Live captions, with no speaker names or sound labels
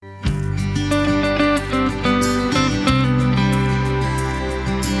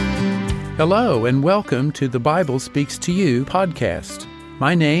Hello, and welcome to the Bible Speaks to You podcast.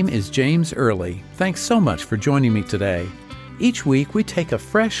 My name is James Early. Thanks so much for joining me today. Each week, we take a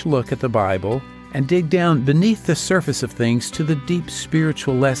fresh look at the Bible and dig down beneath the surface of things to the deep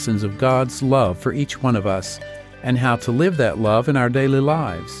spiritual lessons of God's love for each one of us and how to live that love in our daily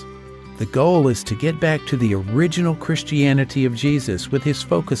lives. The goal is to get back to the original Christianity of Jesus with his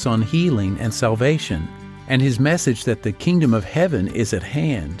focus on healing and salvation and his message that the kingdom of heaven is at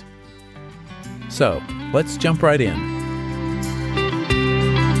hand. So, let's jump right in.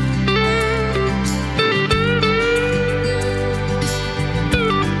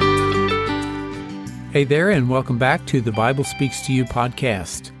 Hey there, and welcome back to the Bible Speaks to You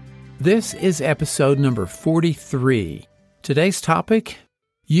podcast. This is episode number 43. Today's topic: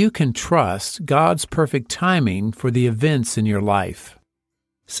 you can trust God's perfect timing for the events in your life.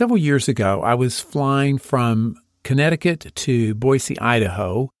 Several years ago, I was flying from Connecticut to Boise,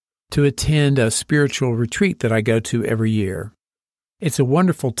 Idaho, to attend a spiritual retreat that I go to every year. It's a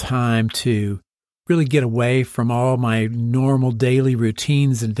wonderful time to really get away from all my normal daily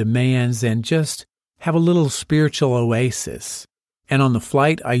routines and demands and just have a little spiritual oasis. And on the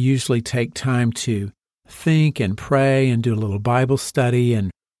flight, I usually take time to think and pray and do a little Bible study and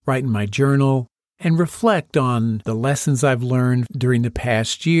write in my journal and reflect on the lessons I've learned during the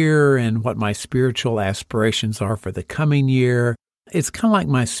past year and what my spiritual aspirations are for the coming year. It's kind of like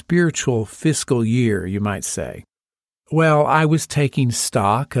my spiritual fiscal year, you might say. Well, I was taking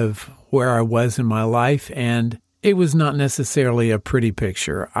stock of where I was in my life, and it was not necessarily a pretty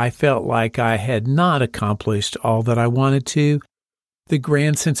picture. I felt like I had not accomplished all that I wanted to. The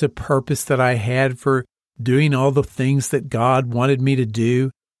grand sense of purpose that I had for doing all the things that God wanted me to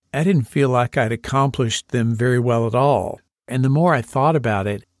do, I didn't feel like I'd accomplished them very well at all. And the more I thought about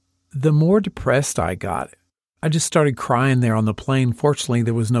it, the more depressed I got. I just started crying there on the plane. Fortunately,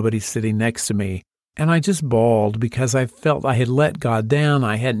 there was nobody sitting next to me. And I just bawled because I felt I had let God down.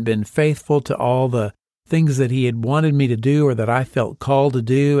 I hadn't been faithful to all the things that he had wanted me to do or that I felt called to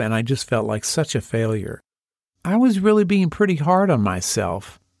do, and I just felt like such a failure. I was really being pretty hard on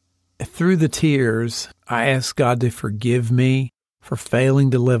myself. Through the tears, I asked God to forgive me for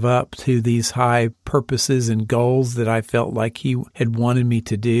failing to live up to these high purposes and goals that I felt like he had wanted me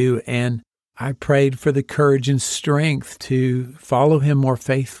to do, and I prayed for the courage and strength to follow him more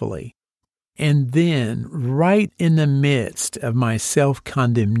faithfully. And then, right in the midst of my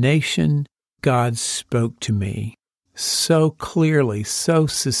self-condemnation, God spoke to me so clearly, so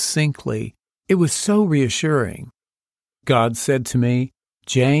succinctly. It was so reassuring. God said to me,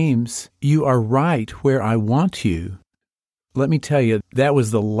 "James, you are right where I want you." Let me tell you, that was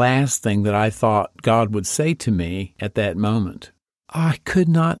the last thing that I thought God would say to me at that moment. I could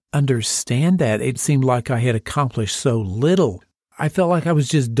not understand that. It seemed like I had accomplished so little. I felt like I was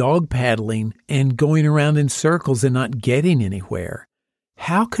just dog paddling and going around in circles and not getting anywhere.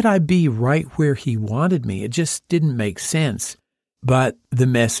 How could I be right where he wanted me? It just didn't make sense. But the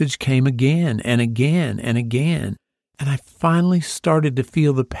message came again and again and again, and I finally started to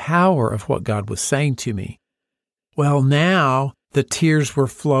feel the power of what God was saying to me. Well, now the tears were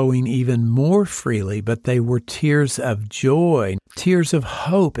flowing even more freely, but they were tears of joy, tears of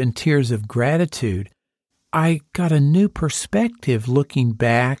hope, and tears of gratitude. I got a new perspective looking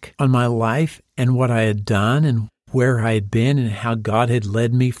back on my life and what I had done and where I had been and how God had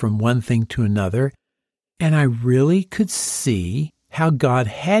led me from one thing to another. And I really could see how God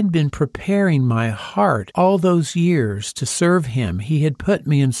had been preparing my heart all those years to serve him. He had put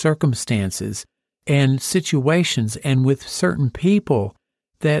me in circumstances and situations and with certain people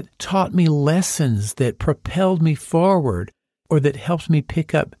that taught me lessons that propelled me forward or that helped me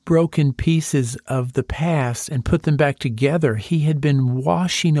pick up broken pieces of the past and put them back together. He had been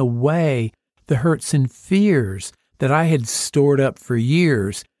washing away the hurts and fears that I had stored up for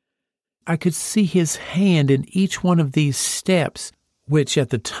years. I could see his hand in each one of these steps, which at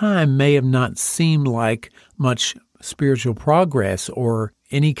the time may have not seemed like much spiritual progress or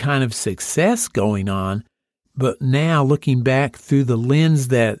any kind of success going on. But now, looking back through the lens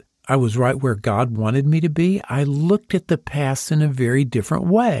that I was right where God wanted me to be, I looked at the past in a very different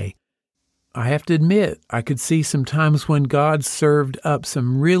way. I have to admit, I could see some times when God served up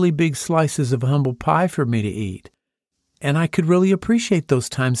some really big slices of humble pie for me to eat. And I could really appreciate those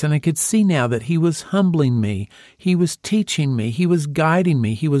times, and I could see now that he was humbling me, he was teaching me, he was guiding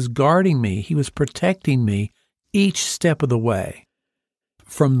me, he was guarding me, he was protecting me each step of the way.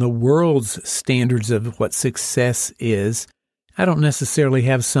 From the world's standards of what success is, I don't necessarily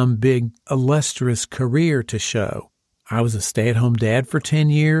have some big illustrious career to show. I was a stay-at-home dad for 10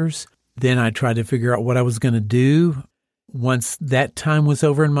 years. Then I tried to figure out what I was going to do once that time was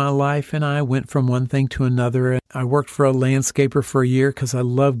over in my life and I went from one thing to another, I worked for a landscaper for a year because I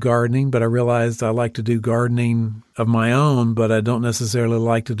love gardening, but I realized I like to do gardening of my own, but I don't necessarily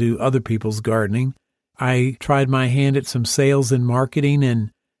like to do other people's gardening. I tried my hand at some sales and marketing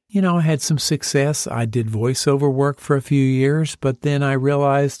and, I had some success. I did voiceover work for a few years, but then I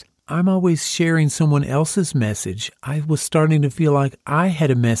realized I'm always sharing someone else's message. I was starting to feel like I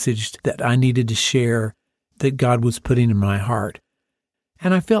had a message that I needed to share that God was putting in my heart.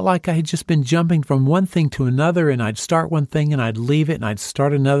 And I felt like I had just been jumping from one thing to another, and I'd start one thing and I'd leave it and I'd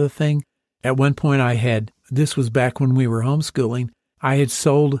start another thing. At one point this was back when we were homeschooling, I had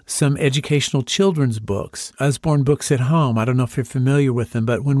sold some educational children's books, Usborne Books at Home. I don't know if you're familiar with them,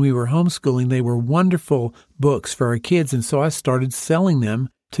 but when we were homeschooling, they were wonderful books for our kids. And so I started selling them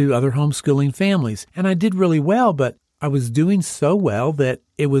to other homeschooling families. And I did really well, but I was doing so well that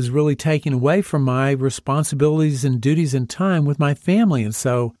it was really taking away from my responsibilities and duties and time with my family. And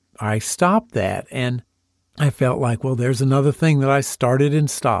so I stopped that. And I felt like, well, there's another thing that I started and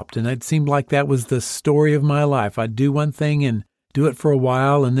stopped. And it seemed like that was the story of my life. I'd do one thing and do it for a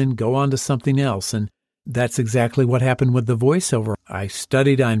while and then go on to something else. And that's exactly what happened with the voiceover. I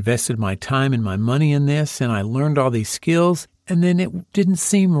studied, I invested my time and my money in this, and I learned all these skills. And then it didn't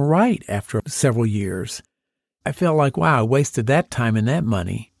seem right after several years. I felt like, wow, I wasted that time and that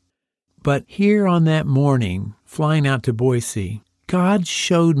money. But here on that morning, flying out to Boise, God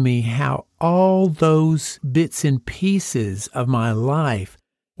showed me how all those bits and pieces of my life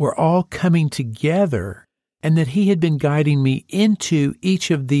were all coming together, and that He had been guiding me into each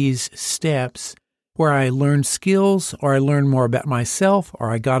of these steps where I learned skills, or I learned more about myself,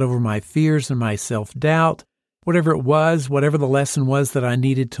 or I got over my fears and my self-doubt. Whatever it was, whatever the lesson was that I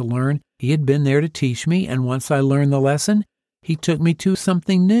needed to learn, He had been there to teach me, and once I learned the lesson, He took me to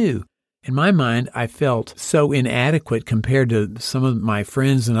something new. In my mind, I felt so inadequate compared to some of my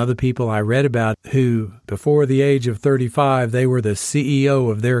friends and other people I read about who, before the age of 35, they were the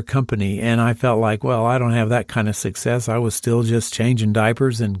CEO of their company, and I felt like, well, I don't have that kind of success. I was still just changing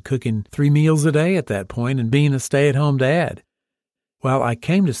diapers and cooking 3 meals a day at that point and being a stay-at-home dad. Well, I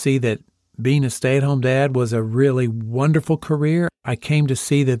came to see that being a stay-at-home dad was a really wonderful career. I came to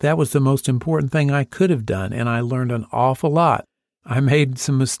see that that was the most important thing I could have done, and I learned an awful lot. I made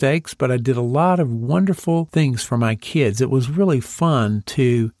some mistakes, but I did a lot of wonderful things for my kids. It was really fun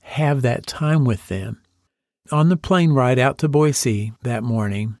to have that time with them. On the plane ride out to Boise that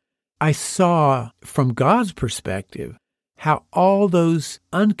morning, I saw, from God's perspective, how all those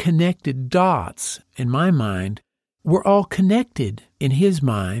unconnected dots in my mind were all connected in His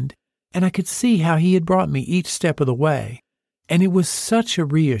mind. And I could see how He had brought me each step of the way. And it was such a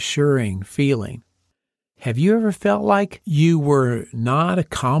reassuring feeling. Have you ever felt like you were not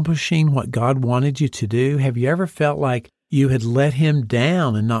accomplishing what God wanted you to do? Have you ever felt like you had let Him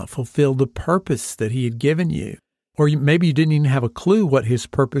down and not fulfilled the purpose that He had given you? Or maybe you didn't even have a clue what His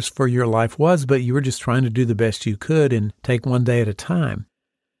purpose for your life was, but you were just trying to do the best you could and take one day at a time.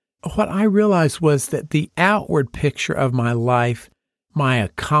 What I realized was that the outward picture of my life, my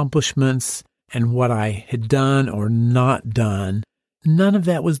accomplishments, and what I had done or not done, none of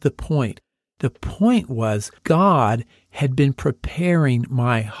that was the point. The point was God had been preparing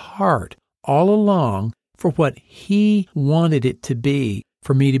my heart all along for what He wanted it to be,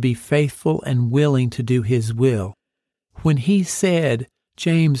 for me to be faithful and willing to do His will. When He said,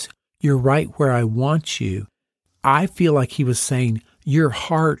 James, you're right where I want you, I feel like He was saying, your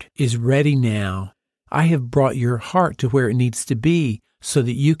heart is ready now. I have brought your heart to where it needs to be so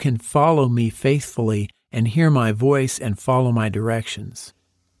that you can follow me faithfully and hear my voice and follow my directions.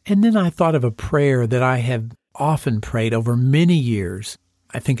 And then I thought of a prayer that I have often prayed over many years.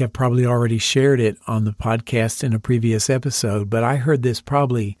 I think I've probably already shared it on the podcast in a previous episode, but I heard this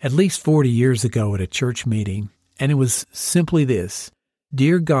probably at least 40 years ago at a church meeting. And it was simply this: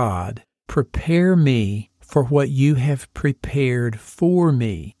 Dear God, prepare me for what you have prepared for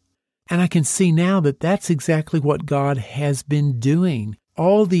me. And I can see now that that's exactly what God has been doing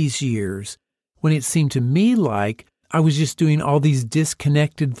all these years, when it seemed to me like I was just doing all these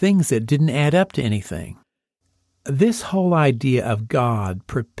disconnected things that didn't add up to anything. This whole idea of God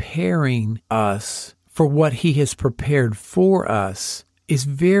preparing us for what He has prepared for us is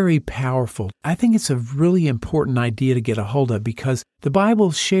very powerful. I think it's a really important idea to get a hold of, because the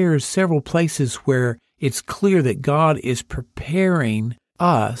Bible shares several places where it's clear that God is preparing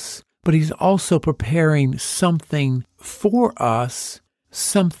us, but He's also preparing something for us,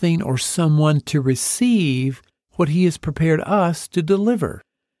 something or someone to receive what He has prepared us to deliver.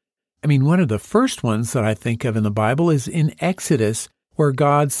 I mean, one of the first ones that I think of in the Bible is in Exodus, where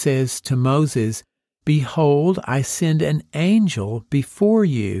God says to Moses, Behold, I send an angel before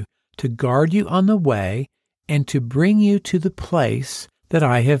you to guard you on the way and to bring you to the place that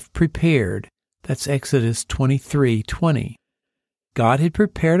I have prepared. That's Exodus 23:20. God had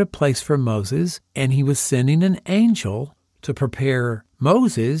prepared a place for Moses, and he was sending an angel to prepare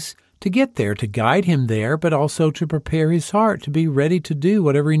Moses to get there, to guide him there, but also to prepare his heart to be ready to do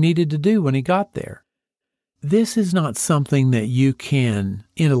whatever he needed to do when he got there. This is not something that you can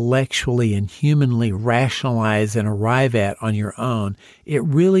intellectually and humanly rationalize and arrive at on your own. It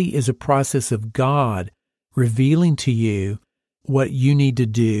really is a process of God revealing to you what you need to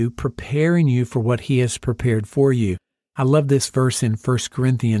do, preparing you for what he has prepared for you. I love this verse in 1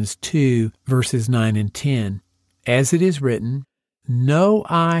 Corinthians 2, verses 9 and 10. As it is written, "No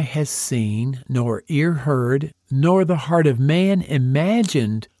eye has seen, nor ear heard, nor the heart of man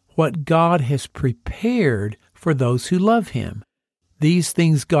imagined what God has prepared for those who love him. These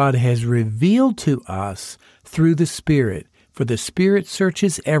things God has revealed to us through the Spirit, for the Spirit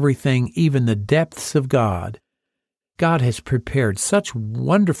searches everything, even the depths of God." God has prepared such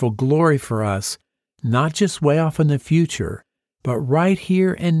wonderful glory for us, not just way off in the future, but right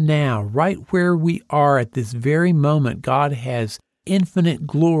here and now, right where we are at this very moment. God has infinite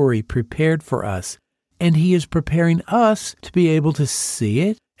glory prepared for us, and he is preparing us to be able to see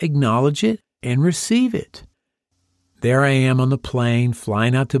it, acknowledge it, and receive it. There I am on the plane,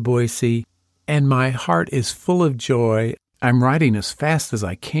 flying out to Boise, and my heart is full of joy. I'm writing as fast as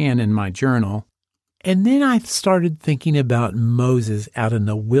I can in my journal. And then I started thinking about Moses out in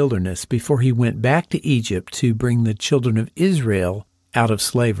the wilderness before he went back to Egypt to bring the children of Israel out of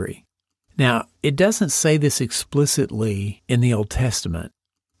slavery. Now, it doesn't say this explicitly in the Old Testament,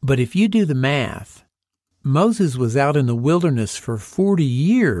 but if you do the math, Moses was out in the wilderness for 40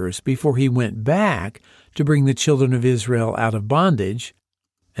 years before he went back to bring the children of Israel out of bondage,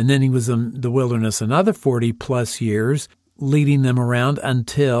 and then he was in the wilderness another 40 plus years, leading them around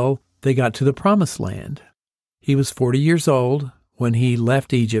until they got to the Promised Land. He was 40 years old when he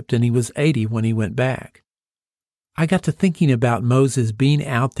left Egypt, and he was 80 when he went back. I got to thinking about Moses being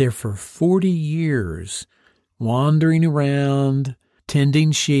out there for 40 years, wandering around,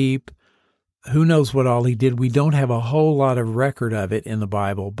 tending sheep. Who knows what all he did? We don't have a whole lot of record of it in the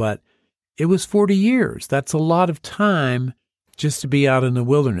Bible, but it was 40 years. That's a lot of time just to be out in the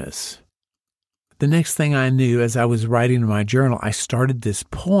wilderness. The next thing I knew, as I was writing in my journal, I started this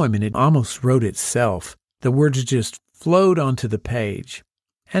poem, and it almost wrote itself. The words just flowed onto the page.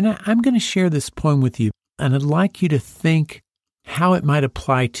 And I'm going to share this poem with you, and I'd like you to think how it might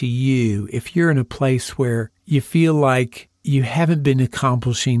apply to you if you're in a place where you feel like you haven't been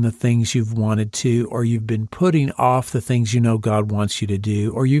accomplishing the things you've wanted to, or you've been putting off the things you know God wants you to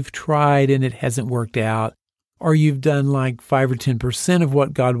do, or you've tried and it hasn't worked out, or you've done like 5 or 10% of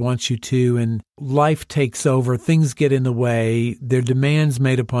what God wants you to, and life takes over, things get in the way, there are demands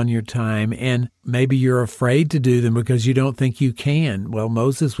made upon your time, and maybe you're afraid to do them because you don't think you can. Well,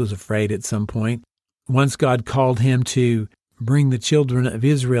 Moses was afraid at some point. Once God called him to bring the children of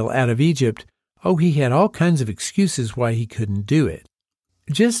Israel out of Egypt, he had all kinds of excuses why he couldn't do it.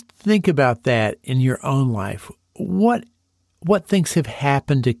 Just think about that in your own life. What things have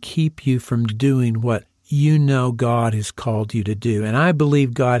happened to keep you from doing what you know God has called you to do? And I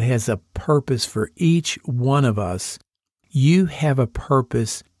believe God has a purpose for each one of us. You have a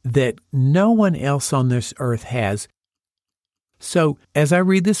purpose that no one else on this earth has. So as I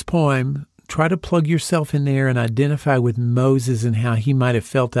read this poem, try to plug yourself in there and identify with Moses and how he might have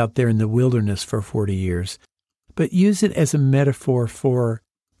felt out there in the wilderness for 40 years. But use it as a metaphor for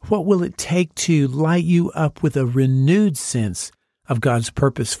what will it take to light you up with a renewed sense of God's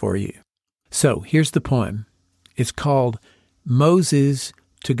purpose for you. So here's the poem. It's called Moses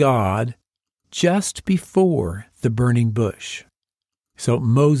to God just before the burning bush. So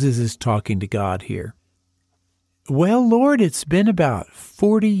Moses is talking to God here. Well, Lord, it's been about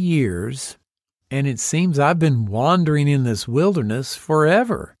 40 years, and it seems I've been wandering in this wilderness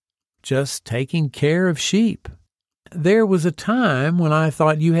forever, just taking care of sheep. There was a time when I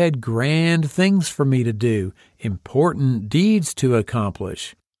thought you had grand things for me to do, important deeds to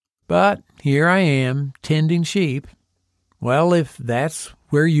accomplish. But here I am, tending sheep. Well, if that's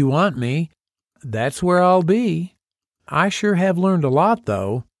where you want me, that's where I'll be. I sure have learned a lot,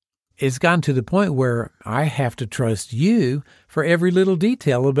 though. It's gotten to the point where I have to trust you for every little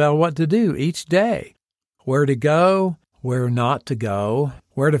detail about what to do each day. Where to go, where not to go,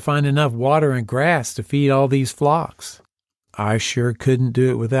 where to find enough water and grass to feed all these flocks. I sure couldn't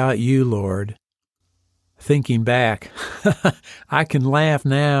do it without you, Lord. Thinking back, I can laugh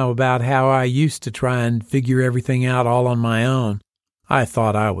now about how I used to try and figure everything out all on my own. I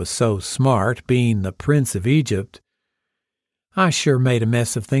thought I was so smart, being the Prince of Egypt. I sure made a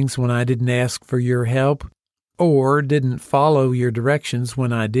mess of things when I didn't ask for your help, or didn't follow your directions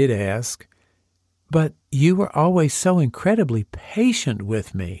when I did ask. But you were always so incredibly patient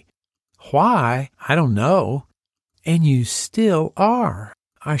with me. Why? I don't know. And you still are.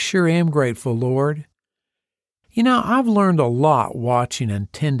 I sure am grateful, Lord. You know, I've learned a lot watching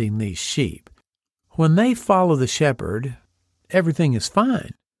and tending these sheep. When they follow the shepherd, everything is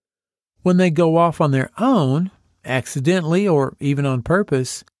fine. When they go off on their own, accidentally or even on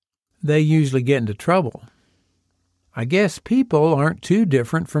purpose, they usually get into trouble. I guess people aren't too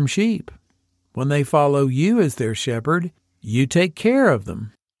different from sheep. When they follow you as their shepherd, you take care of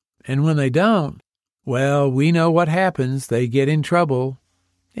them. And when they don't, well, we know what happens. They get in trouble,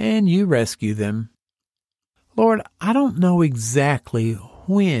 and you rescue them. Lord, I don't know exactly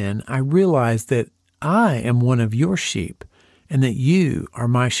when I realized that I am one of your sheep and that you are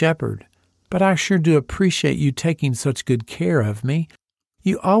my shepherd, but I sure do appreciate you taking such good care of me.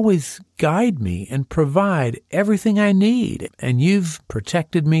 You always guide me and provide everything I need, and you've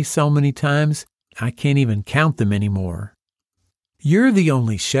protected me so many times, I can't even count them anymore. You're the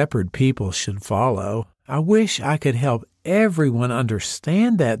only shepherd people should follow. I wish I could help everyone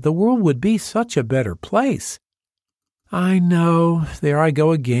understand that. The world would be such a better place. I know, there I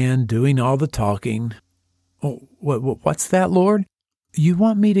go again, doing all the talking. Oh, what's that, Lord? You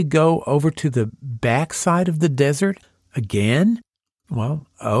want me to go over to the backside of the desert again? Well,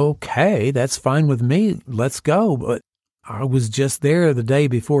 okay, that's fine with me. Let's go. But I was just there the day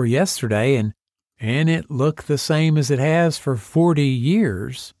before yesterday, and it looked the same as it has for 40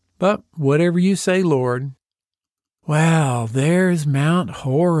 years. But whatever you say, Lord. Well, there's Mount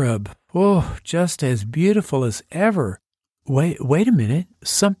Horeb. Oh, just as beautiful as ever. Wait a minute.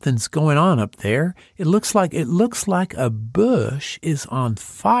 Something's going on up there. It looks like a bush is on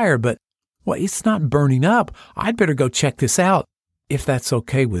fire, but it's not burning up. I'd better go check this out, if that's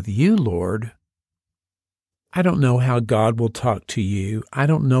okay with you, Lord. I don't know how God will talk to you. I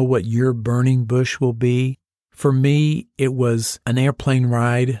don't know what your burning bush will be. For me, it was an airplane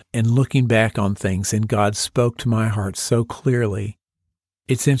ride and looking back on things, and God spoke to my heart so clearly.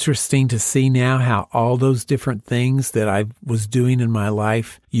 It's interesting to see now how all those different things that I was doing in my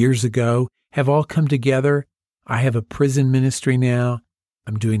life years ago have all come together. I have a prison ministry now.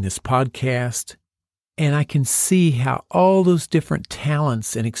 I'm doing this podcast, and I can see how all those different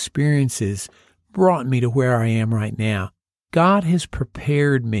talents and experiences brought me to where I am right now. God has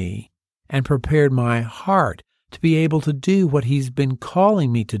prepared me and prepared my heart to be able to do what He's been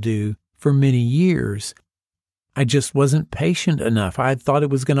calling me to do for many years. I just wasn't patient enough. I thought it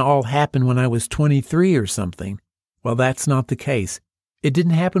was going to all happen when I was 23 or something. Well, that's not the case. It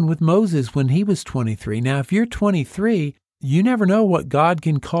didn't happen with Moses when he was 23. Now, if you're 23, you never know what God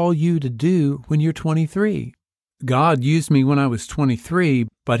can call you to do when you're 23. God used me when I was 23,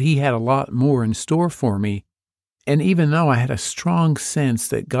 but He had a lot more in store for me. And even though I had a strong sense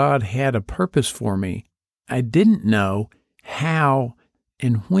that God had a purpose for me, I didn't know how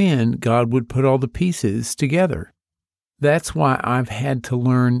and when God would put all the pieces together. That's why I've had to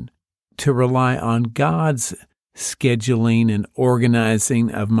learn to rely on God's scheduling and organizing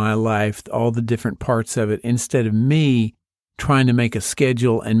of my life, all the different parts of it, instead of me trying to make a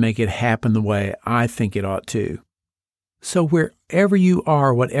schedule and make it happen the way I think it ought to. So wherever you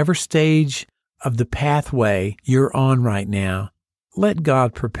are, whatever stage of the pathway you're on right now, let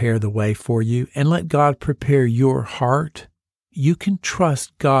God prepare the way for you and let God prepare your heart. You can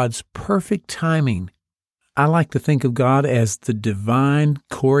trust God's perfect timing. I like to think of God as the divine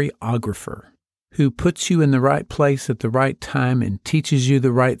choreographer who puts you in the right place at the right time and teaches you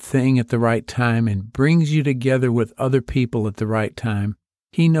the right thing at the right time and brings you together with other people at the right time.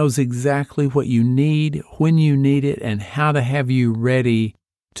 He knows exactly what you need, when you need it, and how to have you ready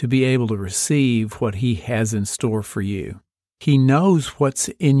to be able to receive what He has in store for you. He knows what's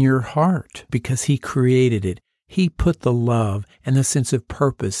in your heart because He created it. He put the love and the sense of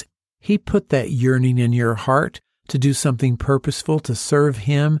purpose. He put that yearning in your heart to do something purposeful, to serve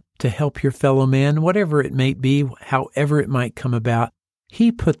Him, to help your fellow man, whatever it may be, however it might come about. He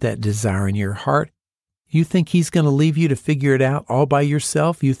put that desire in your heart. You think He's going to leave you to figure it out all by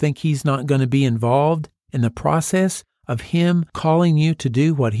yourself? You think He's not going to be involved in the process of Him calling you to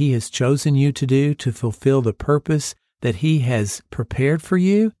do what He has chosen you to do, to fulfill the purpose that He has prepared for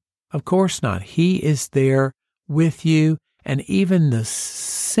you? Of course not. He is there with you, and even the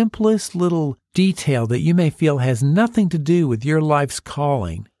simplest little detail that you may feel has nothing to do with your life's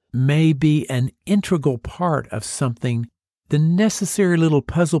calling may be an integral part of something, the necessary little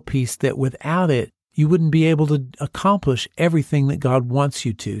puzzle piece that without it, you wouldn't be able to accomplish everything that God wants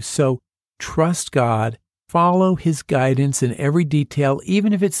you to. So trust God, follow His guidance in every detail,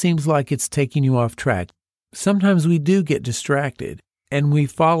 even if it seems like it's taking you off track. Sometimes we do get distracted and we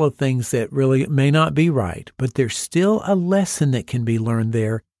follow things that really may not be right, but there's still a lesson that can be learned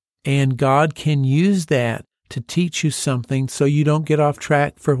there, and God can use that to teach you something so you don't get off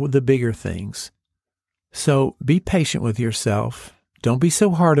track for the bigger things. So be patient with yourself. Don't be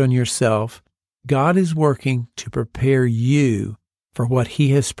so hard on yourself. God is working to prepare you for what He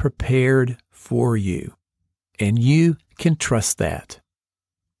has prepared for you, and you can trust that.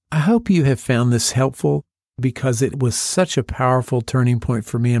 I hope you have found this helpful, because it was such a powerful turning point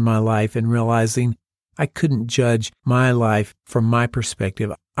for me in my life in realizing I couldn't judge my life from my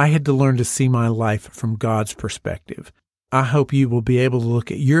perspective. I had to learn to see my life from God's perspective. I hope you will be able to look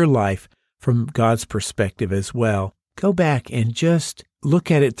at your life from God's perspective as well. Go back and just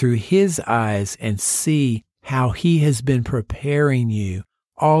look at it through His eyes and see how He has been preparing you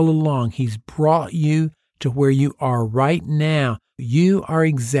all along. He's brought you to where you are right now. You are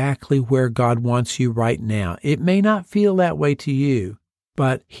exactly where God wants you right now. It may not feel that way to you,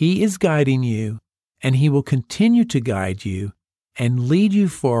 but He is guiding you, and He will continue to guide you and lead you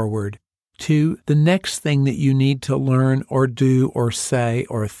forward to the next thing that you need to learn or do or say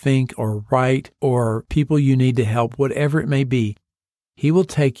or think or write, or people you need to help, whatever it may be. He will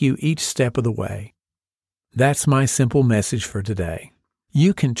take you each step of the way. That's my simple message for today.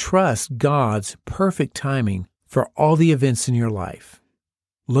 You can trust God's perfect timing for all the events in your life.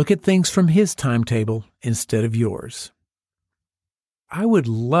 Look at things from His timetable instead of yours. I would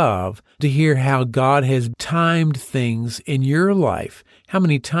love to hear how God has timed things in your life. How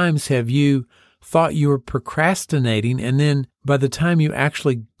many times have you thought you were procrastinating, and then by the time you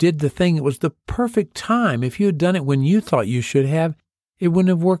actually did the thing, it was the perfect time? If you had done it when you thought you should have, it wouldn't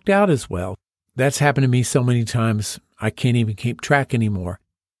have worked out as well. That's happened to me so many times, I can't even keep track anymore.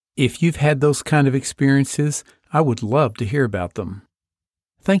 If you've had those kind of experiences, I would love to hear about them.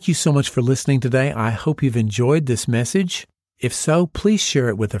 Thank you so much for listening today. I hope you've enjoyed this message. If so, please share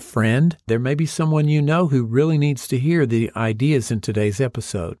it with a friend. There may be someone you know who really needs to hear the ideas in today's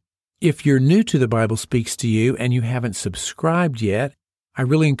episode. If you're new to The Bible Speaks to You and you haven't subscribed yet, I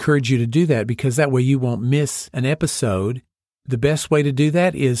really encourage you to do that, because that way you won't miss an episode. The best way to do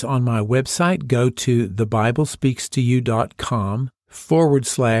that is on my website. Go to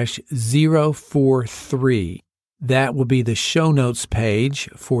thebiblespeakstoyou.com/043. That will be the show notes page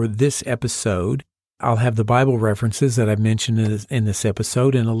for this episode. I'll have the Bible references that I've mentioned in this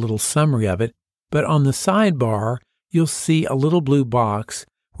episode and a little summary of it. But on the sidebar, you'll see a little blue box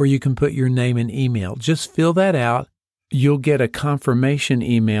where you can put your name and email. Just fill that out. You'll get a confirmation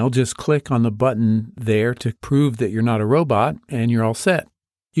email. Just click on the button there to prove that you're not a robot, and you're all set.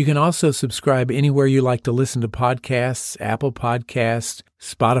 You can also subscribe anywhere you like to listen to podcasts: Apple Podcasts,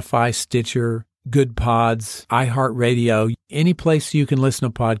 Spotify, Stitcher, Good Pods, iHeartRadio. Any place you can listen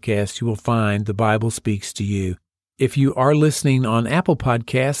to podcasts, you will find The Bible Speaks to You. If you are listening on Apple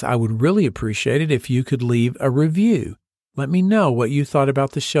Podcasts, I would really appreciate it if you could leave a review. Let me know what you thought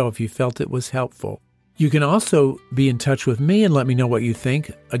about the show, if you felt it was helpful. You can also be in touch with me and let me know what you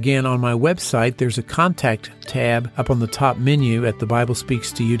think. Again, on my website, there's a contact tab up on the top menu at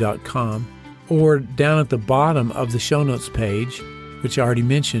thebiblespeakstoyou.com, or down at the bottom of the show notes page, which I already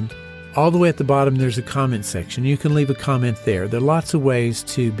mentioned. All the way at the bottom, there's a comment section. You can leave a comment there. There are lots of ways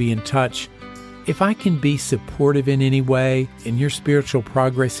to be in touch. If I can be supportive in any way in your spiritual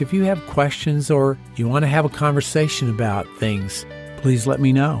progress, if you have questions or you want to have a conversation about things, please let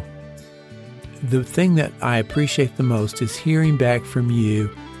me know. The thing that I appreciate the most is hearing back from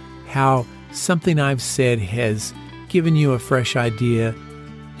you how something I've said has given you a fresh idea,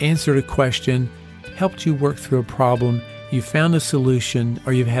 answered a question, helped you work through a problem, you found a solution,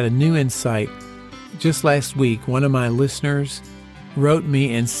 or you've had a new insight. Just last week, one of my listeners wrote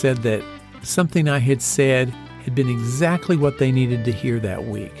me and said that something I had said had been exactly what they needed to hear that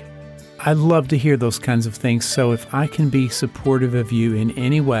week. I'd love to hear those kinds of things, so if I can be supportive of you in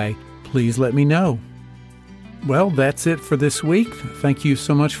any way, please let me know. Well, that's it for this week. Thank you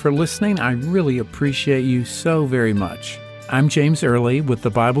so much for listening. I really appreciate you so very much. I'm James Early with the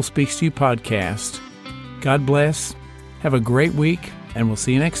Bible Speaks to You podcast. God bless. Have a great week, and we'll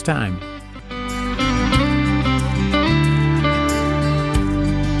see you next time.